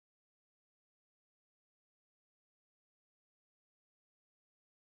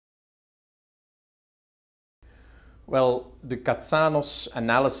Well, the Katsanos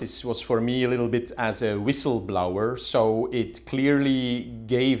analysis was for me a little bit as a whistleblower, so it clearly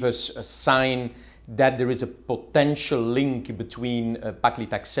gave us a sign that there is a potential link between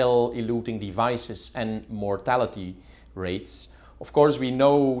paclitaxel-eluting devices and mortality rates. Of course, we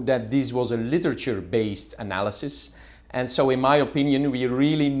know that this was a literature-based analysis, and so in my opinion, we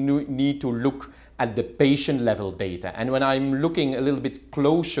really need to look at the patient-level data. And when I'm looking a little bit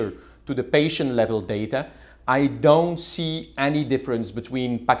closer to the patient-level data, I don't see any difference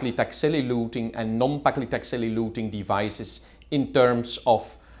between paclitaxel-eluting and non-paclitaxel-eluting devices in terms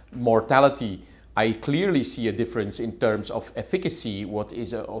of mortality. I clearly see a difference in terms of efficacy, what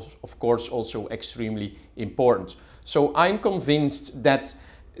is of course also extremely important. So I'm convinced that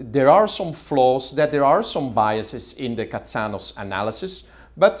there are some flaws, that there are some biases in the Katsanos analysis,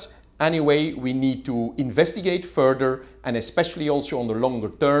 but anyway, we need to investigate further, and especially also on the longer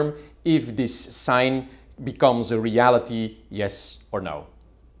term, if this sign becomes a reality, yes or no.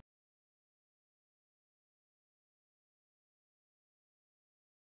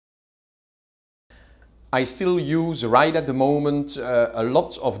 I still use right at the moment a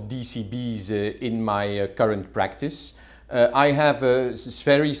lot of DCBs in my current practice. I have this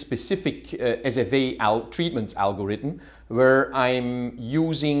very specific SFA treatment algorithm where I'm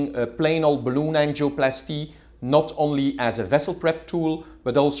using a plain old balloon angioplasty not only as a vessel prep tool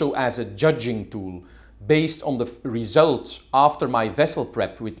but also as a judging tool. Based on the result after my vessel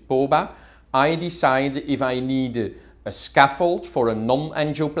prep with POBA, I decide if I need a scaffold for a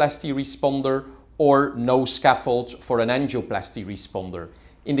non-angioplasty responder or no scaffold for an angioplasty responder.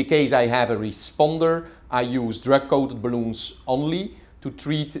 In the case I have a responder, I use drug-coated balloons only to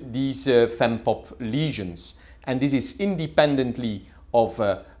treat these FEMPOP lesions. And this is independently of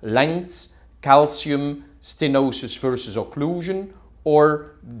length, calcium, stenosis versus occlusion,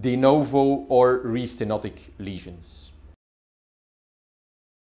 or de novo or restenotic lesions.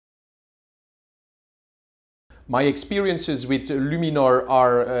 My experiences with Luminor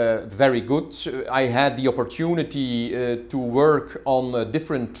are very good. I had the opportunity to work on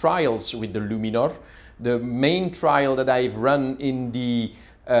different trials with the Luminor. The main trial that I've run in the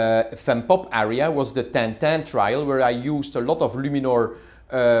FEMPOP area was the 1010 trial, where I used a lot of Luminor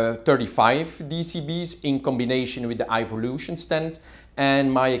 35 DCBs in combination with the iVascular stent,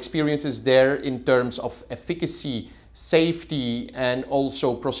 and my experiences there in terms of efficacy, safety and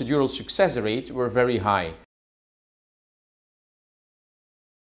also procedural success rate were very high.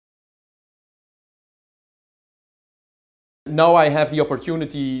 Now I have the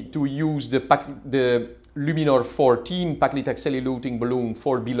opportunity to use the Luminor 14 paclitaxel-eluting balloon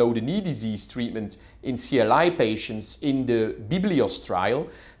for below-the-knee disease treatment in CLI patients in the Biblios trial,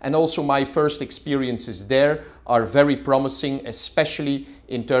 and also my first experiences there are very promising, especially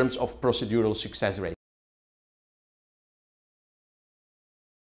in terms of procedural success rate.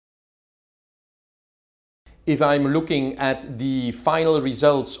 If I'm looking at the final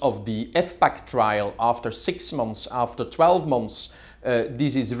results of the FPAC trial after 6 months, after 12 months,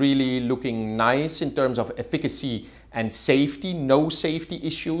 this is really looking nice in terms of efficacy and safety, no safety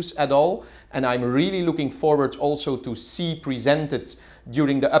issues at all. And I'm really looking forward also to see presented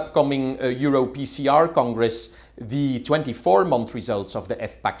during the upcoming EuroPCR Congress the 24-month results of the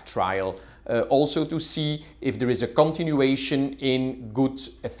FPAC trial. Also to see if there is a continuation in good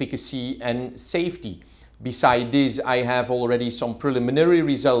efficacy and safety. Beside this, I have already some preliminary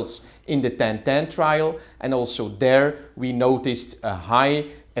results in the 1010 trial, and also there we noticed a high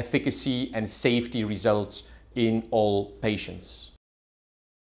efficacy and safety results in all patients.